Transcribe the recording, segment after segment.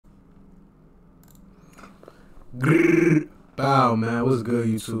Grrr. Bow, man. What's good,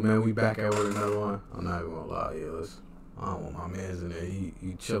 YouTube, man? We back out with another one. I'm not even gonna lie, I don't want my man's in there.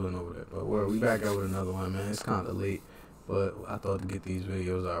 He chilling over there. But we back out with another one, man. It's kind of late, but I thought to get these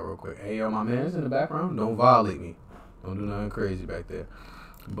videos out real quick. Hey, yo, my man's in the background. Don't violate me. Don't do nothing crazy back there.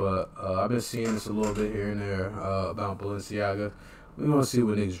 But I've been seeing this a little bit here and there about Balenciaga. We want to see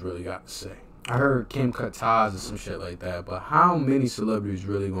what niggas really got to say. I heard Kim cut ties and some shit like that, but how many celebrities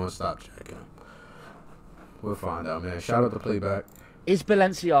really gonna stop checking him? We'll find out, man. Shout out to Playback. Is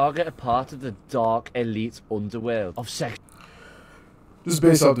Balenciaga a part of the dark elite underworld of This is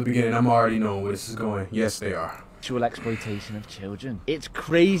based off the beginning. I'm already knowing where this is going. Yes, they are. sexual exploitation of children? It's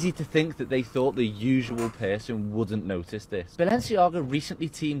crazy to think that they thought the usual person wouldn't notice this. Balenciaga recently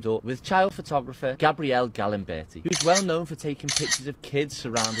teamed up with child photographer Gabrielle Galimberti, who's well known for taking pictures of kids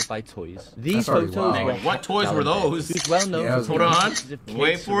surrounded by toys. These photos were what toys were those? Who's well known for taking pictures of kids.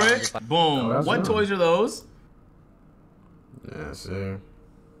 Wait for it. Boom. Oh, what toys are those? Yeah, sir.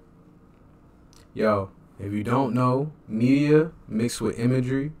 Yo, if you don't know, media mixed with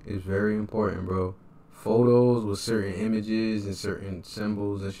imagery is very important, bro. Photos with certain images and certain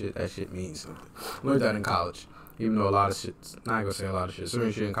symbols and shit, that shit means something. Learned that in college. Even though a lot of shit, not gonna say a lot of shit,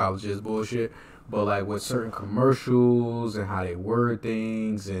 certain shit in college is bullshit, but like with certain commercials and how they word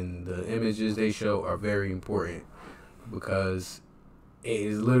things and the images they show are very important, because it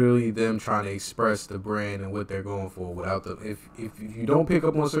is literally them trying to express the brand and what they're going for. Without the, if you don't pick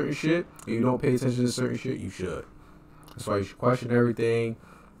up on certain shit and you don't pay attention to certain shit, you should. That's why you should question everything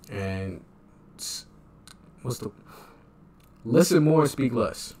and listen more and speak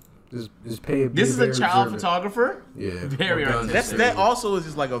less. Just pay. This is a child photographer. Yeah, very artistic. That also is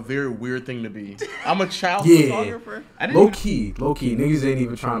just like a very weird thing to be. I'm a child photographer. Low key, niggas ain't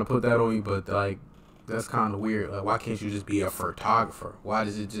even trying to put that on you, but like that's kind of weird. Like, why can't you just be a photographer? Why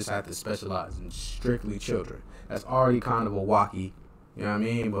does it just have to specialize in strictly children? That's already kind of a wacky. You know what I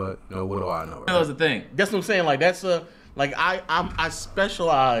mean? But you know, what do I know? Right? That was the thing. That's what I'm saying. Like that's a. Like I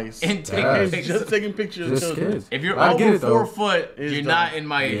specialize in taking pictures. Just taking pictures of children. Kids. If you're over 4 foot, you're not in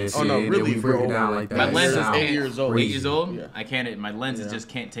my age. Oh no, really, bro. Like my lens is 8 years old. 8 years old. Yeah. I can't. My lenses just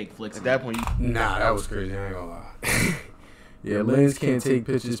can't take flicks. At that point, nah, that was crazy. I ain't gonna lie. Yeah, lens can't take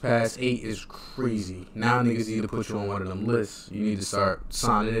pictures past 8 is crazy. Now niggas need to put you on one of them lists. You need to start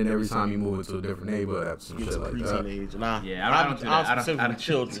signing in every time you move into a different neighborhood. Some shit like that. Age. Nah, yeah, I don't do that. I don't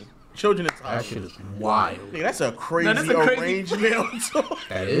children. Children is that shit is wild. Nigga, that's a crazy arrangement.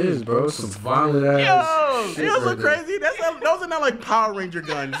 That is, bro. Some violent ass. Yo, those are crazy. Those are not like Power Ranger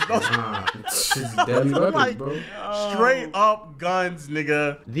guns. Those are deadly weapons, like, bro. Straight up guns,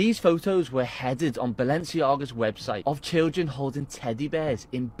 nigga. These photos were headed on Balenciaga's website of children holding teddy bears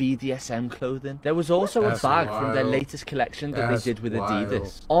in BDSM clothing. There was also a bag from their latest collection that they did with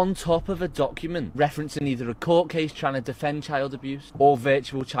Adidas, on top of a document referencing either a court case trying to defend child abuse or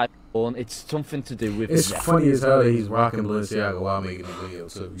virtual child porn. It's something to do with. It's funny as hell that he's rocking Balenciaga while making the video.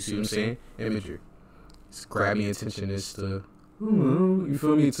 So you see what I'm saying? Imagery. It's grabbing attention is to, you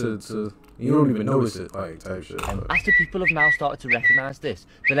feel me? To you don't even notice it, like type shit. After people have now started to recognise this,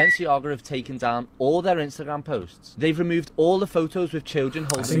 Balenciaga have taken down all their Instagram posts. They've removed all the photos with children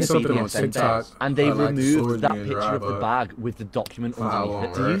holding the BDSM bears, and they removed that picture of the bag with the document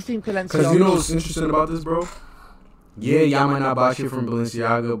underneath it. Do you think Balenciaga? Because you know what's interesting about this, bro? Yeah, y'all might not buy shit from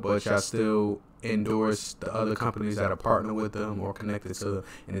Balenciaga, but y'all still endorse the other companies that are partnered with them or connected to them.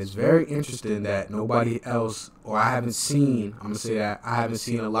 And it's very interesting that nobody else, or I haven't seen, I'm going to say that, I haven't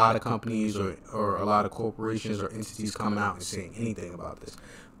seen a lot of companies or a lot of corporations or entities coming out and saying anything about this.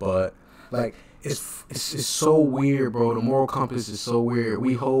 But, like, it's so weird, bro. The moral compass is so weird.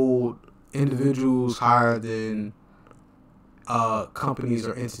 We hold individuals higher than companies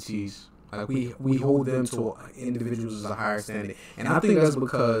or entities. Like we hold them to individuals as a higher standard, and I think that's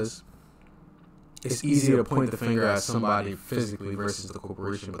because it's easier to point the finger at somebody physically versus the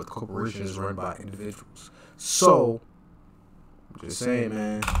corporation, but the corporation is run by individuals. So, I'm just saying,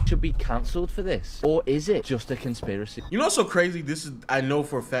 man, should be cancelled for this, or is it just a conspiracy? You know what's so crazy? This is, I know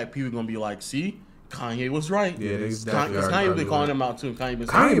for a fact people are gonna be like, see, Kanye was right. Yeah, Kanye been calling them out too. Kanye been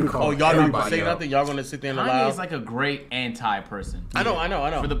saying, oh, y'all not gonna say nothing. Y'all gonna sit there and allow. Kanye is like a great anti-person. I know.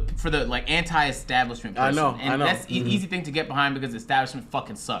 For the like anti-establishment person. I know. That's an easy thing to get behind because the establishment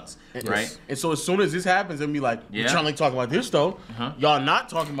fucking sucks, right? And so as soon as this happens, they'll be like, you're trying to talk about this though. Y'all not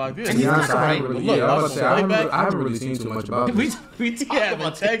talking about this. I haven't really seen too much about this. We have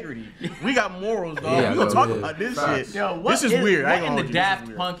integrity. We got morals, dog. We gonna talk about this shit. Yo, this is weird. What in the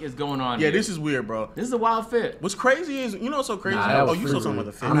Daft Punk is going on? Yeah, this is weird, bro. bro. This is a wild fit. What's crazy is, you know what's so crazy? You saw something with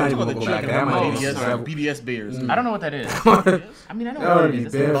the fit. I'm not talking even about the chicken. BDS beers. I don't know what that is. I mean, I know what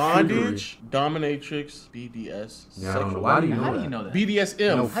it is. Bondage, dominatrix, BDS. Yeah, I don't know. Why do you know How that? do you know that?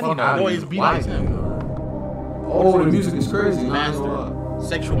 BDSM. How do you know No, it's BDSM. Oh, the music is crazy. Master.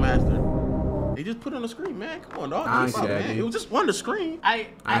 Sexual master. They just put it on the screen, man. Come on, dog. I ain't see that, man. It was just on the screen. I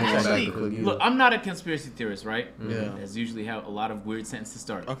actually look. I'm not a conspiracy theorist, right? Yeah. That's usually how a lot of weird sentences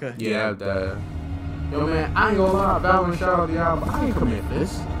start. Okay. Yeah, yo, man, I ain't gonna lie. Valorant shout out to y'all, but I ain't coming for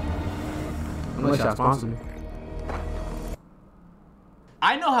this. Unless y'all sponsor me.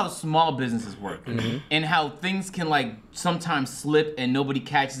 I know how small businesses work and how things can like sometimes slip and nobody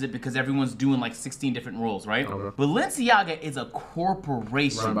catches it because everyone's doing like 16 different roles, right? Okay. Balenciaga is a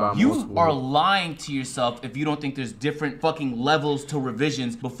corporation. Run by You multiple. are lying to yourself if you don't think there's different fucking levels to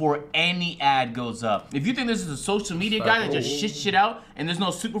revisions before any ad goes up. If you think this is a social media guy that just shit out and there's no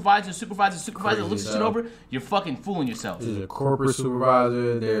supervisor Crazy looks as shit hell. over, you're fucking fooling yourself. There's a corporate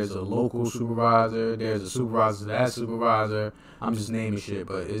supervisor, there's a local supervisor, there's a supervisor to that supervisor. I'm just naming shit,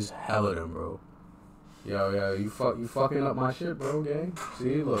 but it's hell of them, bro. Yo, you fucking up my shit, bro, gang.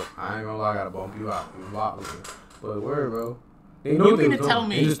 See, look, I ain't gonna lie, I gotta bump you out. You block me. But word, bro. They know You they mean to tell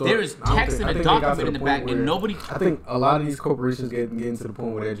me there is text in a document in the back and nobody... I think a lot of these corporations getting to the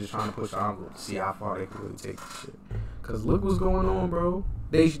point where they're just trying to push the envelope to see how far they can really take this shit. Cause look what's going on, bro.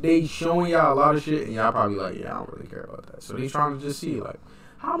 They showing y'all a lot of shit and y'all probably like, yeah, I don't really care about that. So they trying to just see like,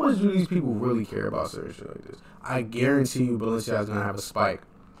 how much do these people really care about certain shit like this? I guarantee you Balenciaga's gonna have a spike.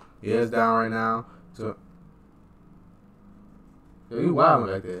 Yeah, it's down right now. So you wildin'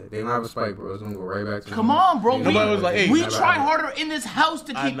 back there. They gonna have a spike, bro. It's gonna go right back to Come on, bro. Nobody was like, hey, we try harder in this house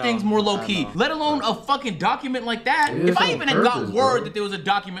to keep things more low key, let alone a fucking document like that. If I even had got word that there was a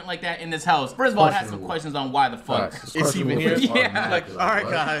document like that in this house, first of all, I had some questions on why the fuck it's even here. Yeah. Like, all right,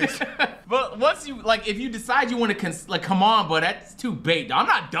 guys. But once you like, if you decide you want to like, come on, but that's too bait. I'm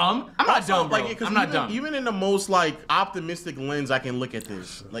not dumb. I'm not dumb, bro. Like, I'm not dumb. Even in the most like optimistic lens, I can look at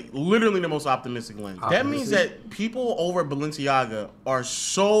this. Like literally the most optimistic lens. That means that people over Balenciaga are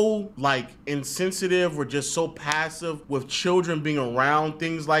so like insensitive or just so passive with children being around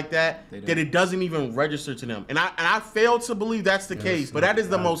things like that that it doesn't even register to them. And I fail to believe that's the case. But that is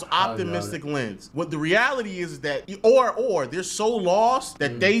the most optimistic lens. What the reality is that or they're so lost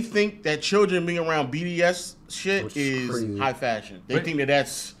that they think that children being around BDS shit is crazy. high fashion. They think that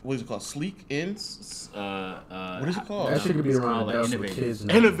that's what is it called? Sleek ins? What is it called? That shit could be around like adults with innovative. kids.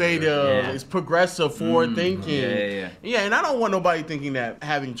 now. Innovative. Yeah. It's progressive, forward thinking. Yeah. And I don't want nobody thinking that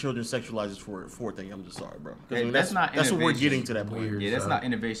having children sexualized is forward thinking. I'm just sorry, bro. Hey, I mean, that's not that's what we're innovation. getting to that point. Weird. Yeah, that's not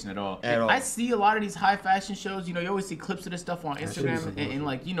innovation at all. At all. I see a lot of these high fashion shows. You know, you always see clips of this stuff on Instagram, and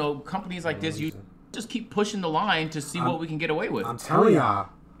like, you know, companies like this, you just keep pushing the line to see what we can get away with. I'm telling y'all.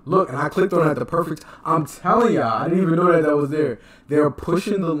 Look, and I clicked on it at the perfect. I'm telling y'all, I didn't even know that was there. They're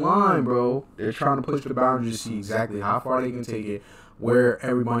pushing the line, bro. They're trying to push the boundaries to see exactly how far they can take it, where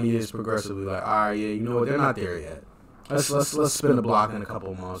everybody is progressively. Like, all right, yeah, you know what? They're not there yet. Let's spin the block in a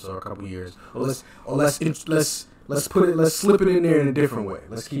couple of months or a couple of years. Or let's slip it in there in a different way.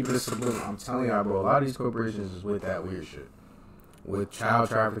 Let's keep it subliminal. I'm telling y'all, bro. A lot of these corporations is with that weird shit, with child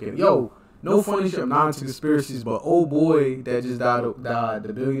trafficking. Yo. No funny shit, I'm not into conspiracies, but old boy that just died,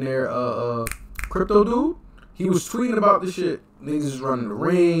 the billionaire crypto dude, he was tweeting about this shit. Niggas is running the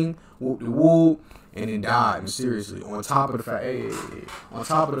ring, whoop de whoop, and then died mysteriously. On top of the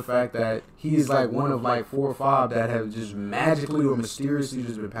fact that he is like one of like 4 or 5 that have just magically or mysteriously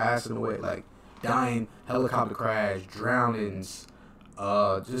just been passing away, like dying, helicopter crash, drownings,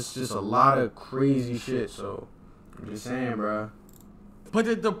 just a lot of crazy shit. So I'm just saying, bro.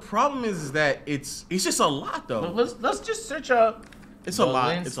 But the problem is that it's just a lot though. Let's just search up. It's a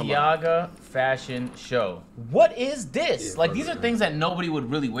lot. Balenciaga fashion show. What is this? Like, these are things that nobody would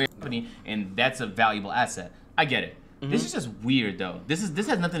really wear, and that's a valuable asset. I get it. This is just weird though. This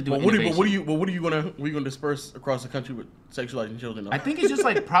has nothing to do with innovation. What are you gonna disperse across the country with sexualizing children? I think it's just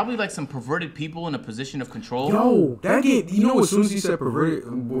like probably like some perverted people in a position of control. Yo, you know, as soon as he said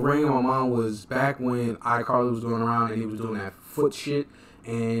perverted, what rang in my mind was back when iCarly was going around and he was doing that foot shit.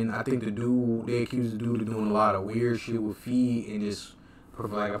 And I think they accused the dude of doing a lot of weird shit with feet and just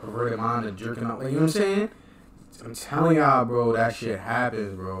like a perverted mind and jerking out. Like, you know what I'm saying? I'm telling y'all, bro, that shit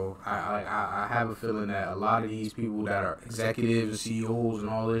happens, bro. I have a feeling that a lot of these people that are executives and CEOs and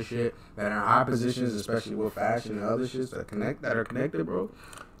all this shit that are in high positions, especially with fashion and other shits that are connected, bro.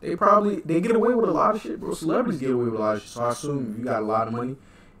 They get away with a lot of shit, bro. Celebrities get away with a lot of shit. So I assume if you got a lot of money,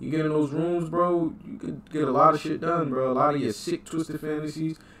 you get in those rooms, bro, you could get a lot of shit done, bro. A lot of your sick, twisted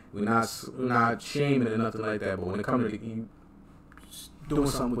fantasies. We're not shaming or nothing like that, but when it comes to doing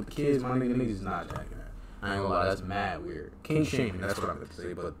something with the kids, my nigga, niggas not jacking that. I ain't gonna lie, that's mad weird. King shaming, that's what I'm gonna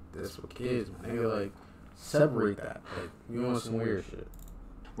say, but that's for kids, my nigga. Like, separate that. Like, you want some weird shit.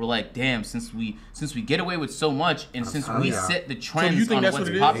 We're like, damn, since we get away with so much, and since we set the trends so you think on that's what's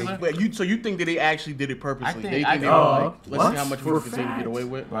what it popular. is? So you think that they actually did it purposely? They I think they were like, let's see how much we can continue to get away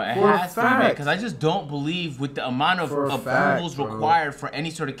with. Bro, it has to be, because I just don't believe with the amount of approvals required for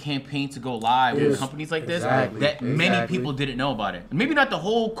any sort of campaign to go live with companies like this, that many people didn't know about it. Maybe not the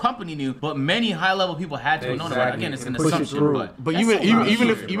whole company knew, but many high-level people had to have known about it. Again, it's an assumption, but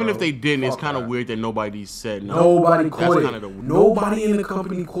even if they didn't, it's kind of weird that nobody said no. Nobody caught it. Nobody in the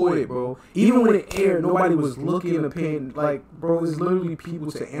company caught it, bro. Even when it aired, nobody was looking and paying. Like, bro, it's literally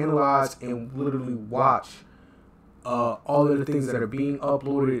people to analyze and literally watch all of the things that are being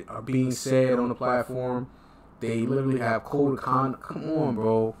uploaded, are being said on the platform. They literally have code of conduct. Come on,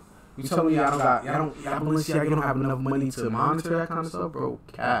 bro. You tell me y'all don't have enough money to monitor that kind of stuff, bro?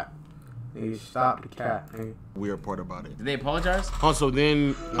 Cap. They stop the cap, man. Weird part about it. Did they apologize? Also,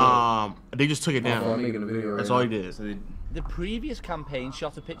 then they just took it down. I'm making a video That's all he did. So The previous campaign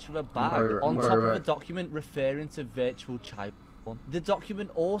shot a picture of a bag on top of a document referring to virtual child porn. The document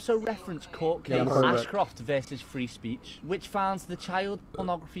also referenced court case Ashcroft versus Free Speech, which finds the Child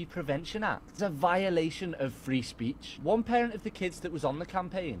Pornography Prevention Act as a violation of free speech. One parent of the kids that was on the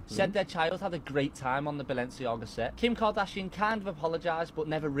campaign said their child had a great time on the Balenciaga set. Kim Kardashian kind of apologised, but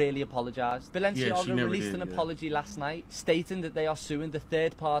never really apologised. Balenciaga released an apology last night, stating that they are suing the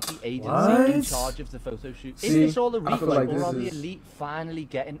third-party agency in charge of the photo shoot. Is this all a reach, or are the elite finally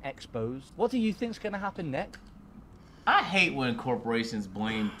getting exposed? What do you think's going to happen next? I hate when corporations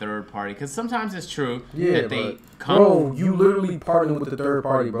blame third party, because sometimes it's true that they come. Bro, you literally partnered with the third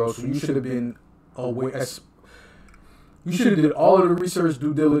party, bro. So you should have been aware. You should have did all of the research,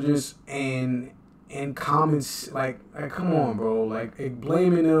 due diligence, and comments. Like come on, bro. Like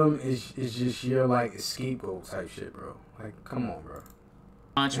blaming them is just your like scapegoat type shit, bro. Like, come on, bro.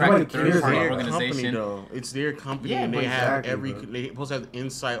 Contract third-party organization. organization. Though. It's their company, and they have they supposed to have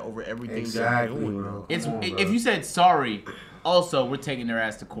insight over everything they're doing. Bro. If you said sorry, also we're taking their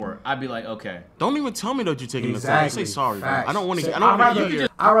ass to court, I'd be like, okay. Don't even tell me that you're taking the court. Just say sorry. Bro. I don't want to.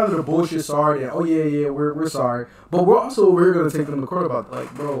 I'd rather the bullshit sorry than we're sorry, but we're gonna take them to court about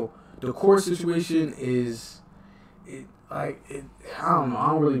bro. The court situation is. I don't know. I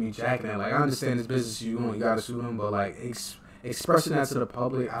don't really be jacking that. Like, I understand this business, you gotta sue them, but like expressing that to the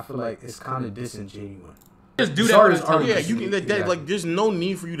public, I feel like it's kind of disingenuous. Just do that. Yeah, you can. Like, there's no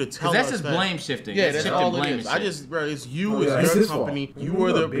need for you to tell us. That's just blame shifting. Yeah, that's all it is. Bro, it's you. It's your company. You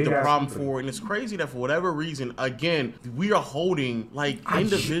are the problem for it, and it's crazy that for whatever reason, again, we are holding like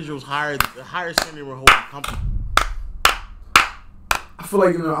individuals higher than we're holding companies. I feel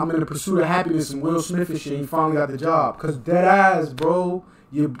like I'm in the pursuit of happiness, and Will Smith and shit. He finally got the job, cause dead ass, bro.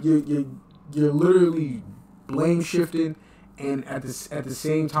 You're literally blame shifting, and at the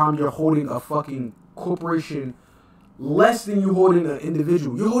same time you're holding a fucking corporation less than you holding an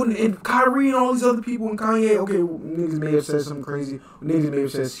individual. You're holding Kyrie and all these other people and Kanye. Okay, niggas may have said something crazy. Niggas may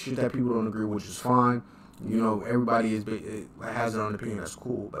have said shit that people don't agree with, which is fine. Everybody has their own opinion. That's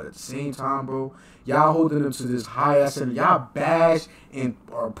cool. But at the same time, bro, y'all holding them to this high ass standard. Y'all bash and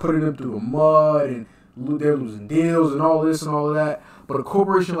are putting them through the mud, and they're losing deals and all this and all of that. But a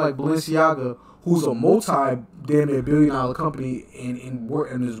corporation like Balenciaga, who's a damn near billion-dollar company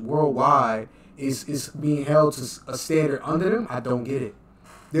and is worldwide, is being held to a standard under them. I don't get it.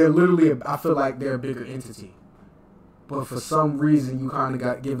 They're literally, I feel like they're a bigger entity. But for some reason, you kind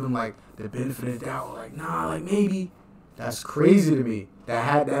of give them like the benefit of the doubt. Like, nah, like maybe. That's crazy to me.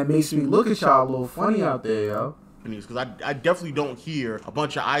 That makes me look at y'all a little funny out there, yo. Because I definitely don't hear a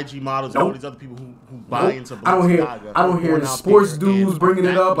bunch of IG models and all these other people who buy into Balenciaga. I don't hear the sports dudes bringing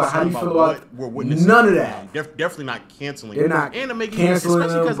it up. Like, how do you feel about we're witnessing? None of that. They're definitely not canceling. They're not canceling,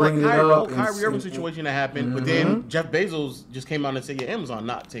 especially because like the whole Kyrie Irving situation that happened. But then Jeff Bezos just came out and said, "Yeah, Amazon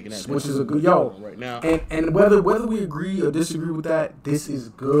not taking that." Which is a good right now. And whether we agree or disagree with that, this is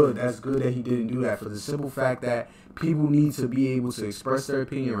good. That's good that he didn't do that, for the simple fact that people need to be able to express their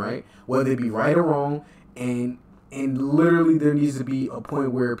opinion, right? Whether it be right or wrong, and literally there needs to be a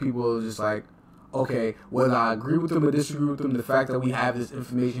point where people are just like, okay, whether I agree with them or disagree with them, the fact that we have this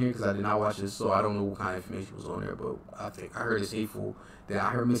information here, because I did not watch this, so I don't know what kind of information was on there, but I think I heard it's hateful. That I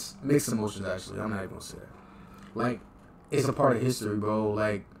heard mixed emotions, actually. I'm not even going to say that. Like, it's a part of history, bro.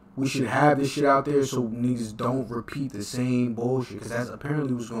 Like, we should have this shit out there so niggas don't repeat the same bullshit, because that's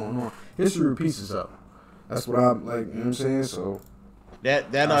apparently what's going on. History repeats itself. That's what I'm, like, you know what I'm saying? So...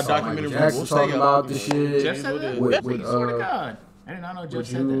 That documentary we'll talking about this shit. Jeff said that? Swear to God. I did not know Jeff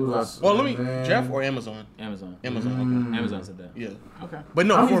said that. Well, let me Jeff or Amazon. Amazon. Okay. Amazon said that. Yeah. Okay. But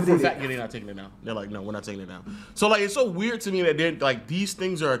no, for a fact, they're not taking it down. They're like, no, we're not taking it down. So like, it's so weird to me that they're like these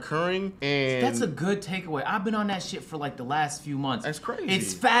things are occurring, and that's a good takeaway. I've been on that shit for like the last few months. That's crazy.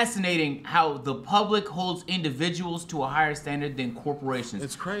 It's fascinating how the public holds individuals to a higher standard than corporations.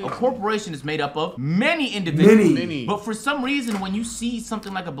 It's crazy. A corporation is made up of many individuals. Many. But for some reason, when you see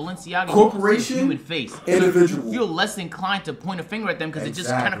something like a Balenciaga, Corporation, you see a human face. individual. You feel less inclined to point a finger at them because it just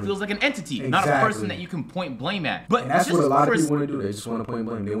kind of feels like an entity, not a person that you can point blame at. But and that's what a lot of people want to do. They just want to point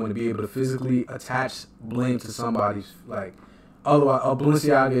blame. They want to be able to physically attach blame to somebody's, like, otherwise,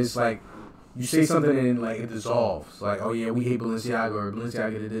 Balenciaga is like, you say something and like it dissolves. Like, oh yeah, we hate Balenciaga, or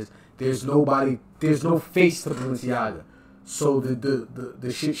Balenciaga did this. There's no face to Balenciaga. So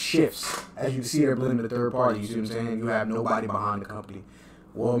the shit shifts as you see they're blaming the third party. You see what I'm saying? You have nobody behind the company.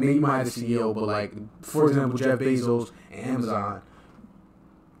 Well, maybe you might have the CEO, but like, for example, Jeff Bezos and Amazon,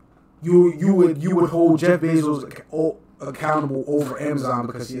 you would hold Jeff Bezos accountable over Amazon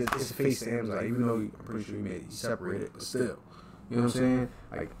because he is the face to Amazon, even though I'm pretty sure he separated, but still, you know what I'm saying?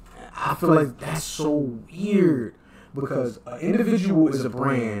 Like, I feel like that's so weird because an individual is a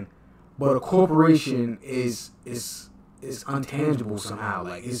brand, but a corporation is untangible somehow.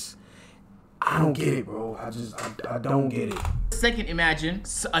 Like, I don't get it, bro. I don't get it. Second, imagine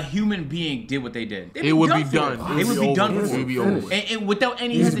a human being did what they did. It would be done. It would be done for. It would be over. And without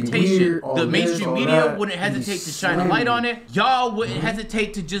any hesitation, the mainstream media wouldn't hesitate to shine a light on it. Y'all wouldn't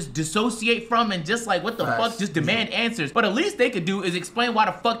hesitate to just dissociate from and just like, what the fuck, just demand answers. But at least they could do is explain why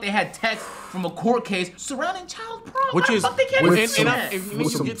the fuck they had text from a court case surrounding child porn. Which is, they can't explain that? if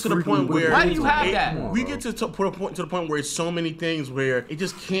you get to the point where, why do you have that? We get to the point where it's so many things where it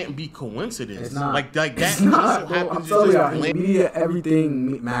just can't be coincidence. It's not. Like that. It's not, bro. I'm telling y'all, in media,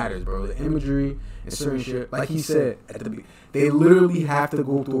 everything matters, bro. The imagery and certain shit. Like he said at the beginning, they literally have to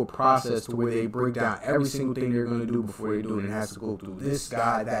go through a process to where they break down every single thing they're gonna do before they do it. And it has to go through this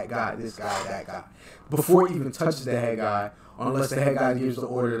guy, that guy, this guy, that guy, before it even touches the head guy, unless the head guy gives the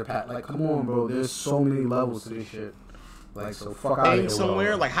order to pat. Like, come on, bro. There's so many levels to this shit. Like, so fuck out of here.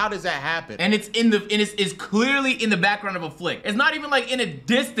 Somewhere, like, how does that happen? And it's clearly in the background of a flick. It's not even like in a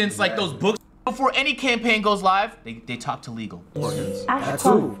distance like those books. Before any campaign goes live, they talk to legal organs.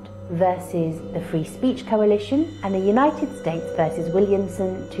 Ashcroft versus the Free Speech Coalition and the United States versus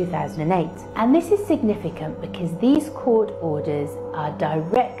Williamson 2008. And this is significant because these court orders are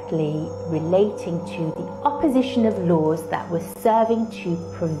directly relating to the opposition of laws that were serving to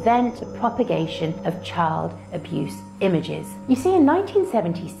prevent the propagation of child abuse images. You see, in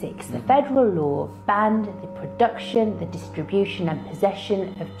 1976, the federal law banned the production, the distribution and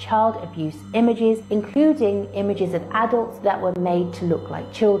possession of child abuse images, including images of adults that were made to look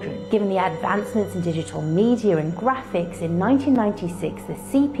like children. Given the advancements in digital media and graphics, in 1996, the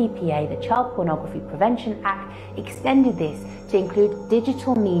CPPA, the Child Pornography Prevention Act, extended this to include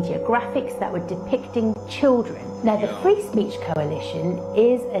digital media graphics that were depicting children. Now, the Free Speech Coalition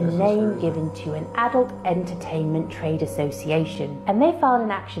is a name given to an adult entertainment trade association, and they filed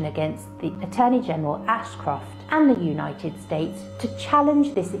an action against the Attorney General Ashcroft and the United States to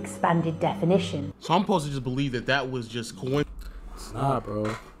challenge this expanded definition. So I'm supposed to just believe that was just coincidence? It's not,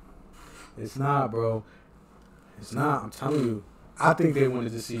 bro. It's not, bro. It's not. I'm telling you. I think they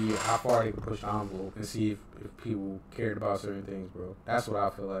wanted to see how far they could push the envelope and see if people cared about certain things, bro. That's what I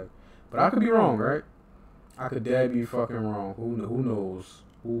feel like. But I could be wrong, right? I could dead be fucking wrong. Who knows?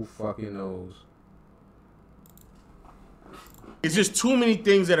 Who fucking knows? It's just too many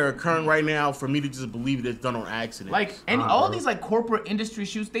things that are occurring right now for me to just believe that it's done on accident. Like, and all these like corporate industry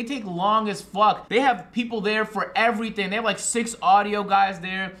shoots, they take long as fuck. They have people there for everything. They have like 6 audio guys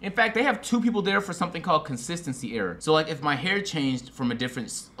there. In fact, they have 2 people there for something called consistency error. So like, if my hair changed from a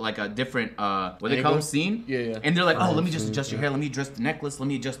different what they call them, scene. Yeah. And they're like, oh, let me just adjust your hair. Let me adjust the necklace. Let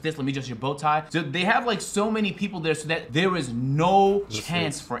me adjust this. Let me adjust your bow tie. So they have like so many people there so that there is no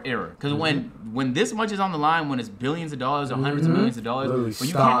chance for error. Because when this much is on the line, when it's billions of dollars or hundreds of millions of dollars, where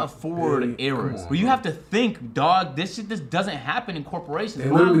you can't afford errors, where you have to think, dog, this doesn't happen in corporations.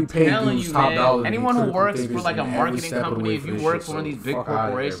 I'm telling you, man, anyone who works for like a marketing company, if you work for one of these big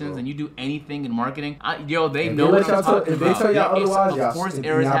corporations and you do anything in marketing, they know what I'm talking about. If they tell y'all otherwise, of course,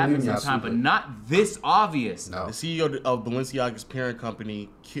 errors happen sometimes, but not this obvious. No. The CEO of Balenciaga's parent company,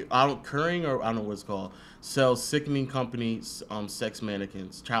 Curing, or I don't know what it's called, sells sickening companies sex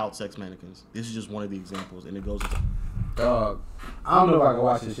mannequins, child sex mannequins. This is just one of the examples, and it goes into... Dog, I don't know if I can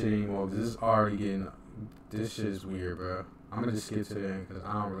watch this shit anymore because this is already getting... This shit is weird, bro. I'm gonna just skip to the end because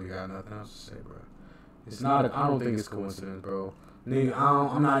I don't really got nothing else to say, bro. It's not... I don't think it's coincidence, bro. Nigga,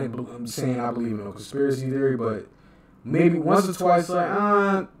 I'm not saying I believe in a conspiracy theory, but maybe once or twice,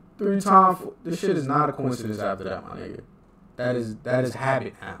 like, 3 times. This shit is not a coincidence after that, my nigga. That is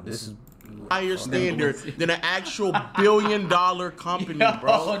habit now. This is higher standard than an actual billion-dollar company,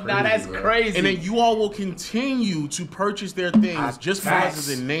 bro. Oh, now that's crazy. And then you all will continue to purchase their things just because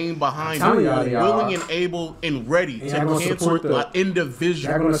of the name behind it. Willing and able and ready to cancel an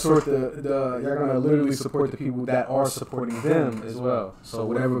individual. Y'all gonna literally support the people that are supporting them as well. So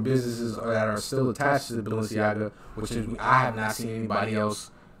whatever businesses that are still attached to the Balenciaga, which is I have not seen anybody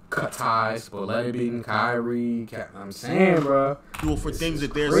else cut ties, but let it be Kyrie. I'm saying, bro, for things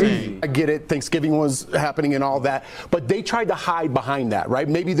that they're saying. I get it. Thanksgiving was happening and all that, but they tried to hide behind that, right?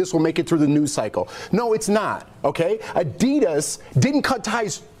 Maybe this will make it through the news cycle. No, it's not. Okay, Adidas didn't cut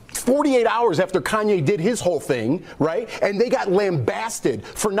ties 48 hours after Kanye did his whole thing, right? And they got lambasted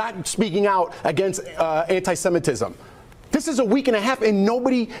for not speaking out against anti-Semitism. This is a week and a half, and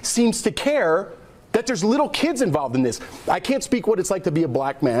nobody seems to care that there's little kids involved in this. I can't speak what it's like to be a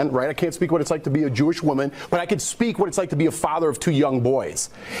black man, right? I can't speak what it's like to be a Jewish woman, but I can speak what it's like to be a father of 2 young boys.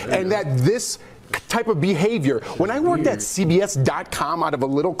 And that this type of behavior, when I worked at CBS.com out of a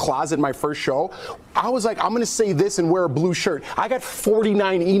little closet my first show, I was like, I'm gonna say this and wear a blue shirt. I got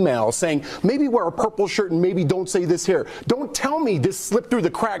 49 emails saying, maybe wear a purple shirt and maybe don't say this here. Don't tell me this slipped through the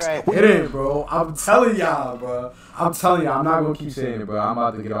cracks. It ain't, bro. I'm telling y'all, bro. I'm telling you, I'm not gonna keep saying it, bro. I'm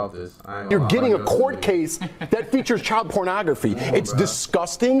about to get off this. You're getting a court case that features child pornography. It's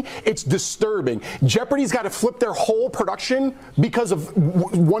disgusting. It's disturbing. Jeopardy's got to flip their whole production because of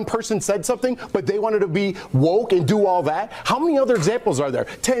one person said something, but they wanted to be woke and do all that. How many other examples are there?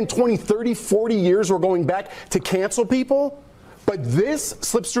 10, 20, 30, 40 years we're going back to cancel people? But this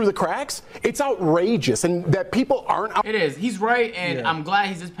slips through the cracks. It's outrageous, and that people aren't. It is. He's right, and I'm glad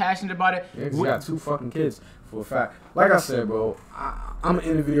he's just passionate about it. Yeah, he got 2 fucking kids for a fact. Like I said, bro, I'm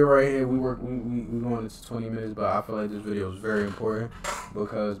in the video right here. We going into 20 minutes, but I feel like this video is very important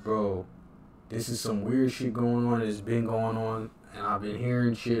because, bro, this is some weird shit going on. It's been going on, and I've been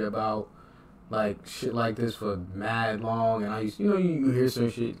hearing shit about like shit like this for mad long. And I used, you hear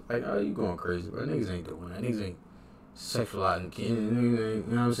some shit like, oh, you going crazy, bro? Niggas ain't doing that. Niggas ain't sexualizing kids. You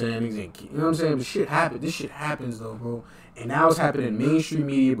know what I'm saying? Niggas ain't, you know what I'm saying? But shit happens. This shit happens though, bro. And now it's happening in mainstream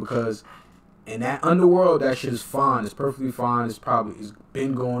media because in that underworld, that shit is fine. It's perfectly fine. It's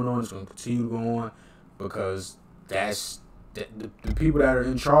been going on. It's gonna continue to go on because that's the people that are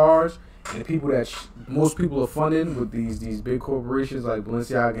in charge and the people that most people are funding with these big corporations like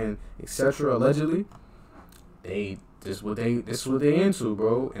Balenciaga and etc. Allegedly, this is what they into,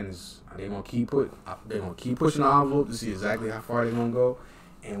 bro. And they're gonna keep pushing the envelope to see exactly how far they're gonna go.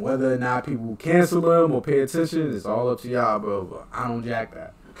 And whether or not people cancel them or pay attention, it's all up to y'all, bro. But I don't jack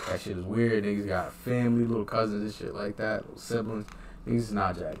that. That shit is weird. Niggas got family, little cousins and shit like that, little siblings. Niggas is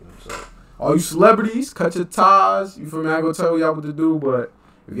not jacking them. So, all you celebrities, cut your ties. You feel me? I ain't gonna tell y'all what to do, but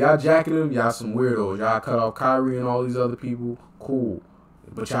if y'all jacking them, y'all some weirdos. Y'all cut off Kyrie and all these other people, cool.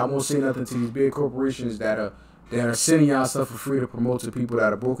 But y'all won't say nothing to these big corporations that are sending y'all stuff for free to promote to people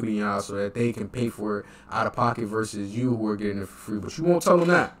that are broken than y'all so that they can pay for it out of pocket versus you who are getting it for free. But you won't tell them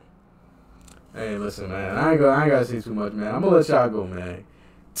that. Hey, listen, man. I ain't gotta say too much, man. I'm gonna let y'all go, man.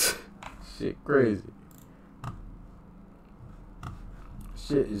 Shit crazy.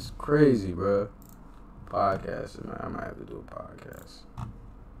 Shit is crazy, bro. Podcasting, man. I might have to do a podcast.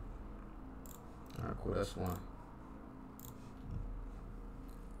 Alright, cool. That's one.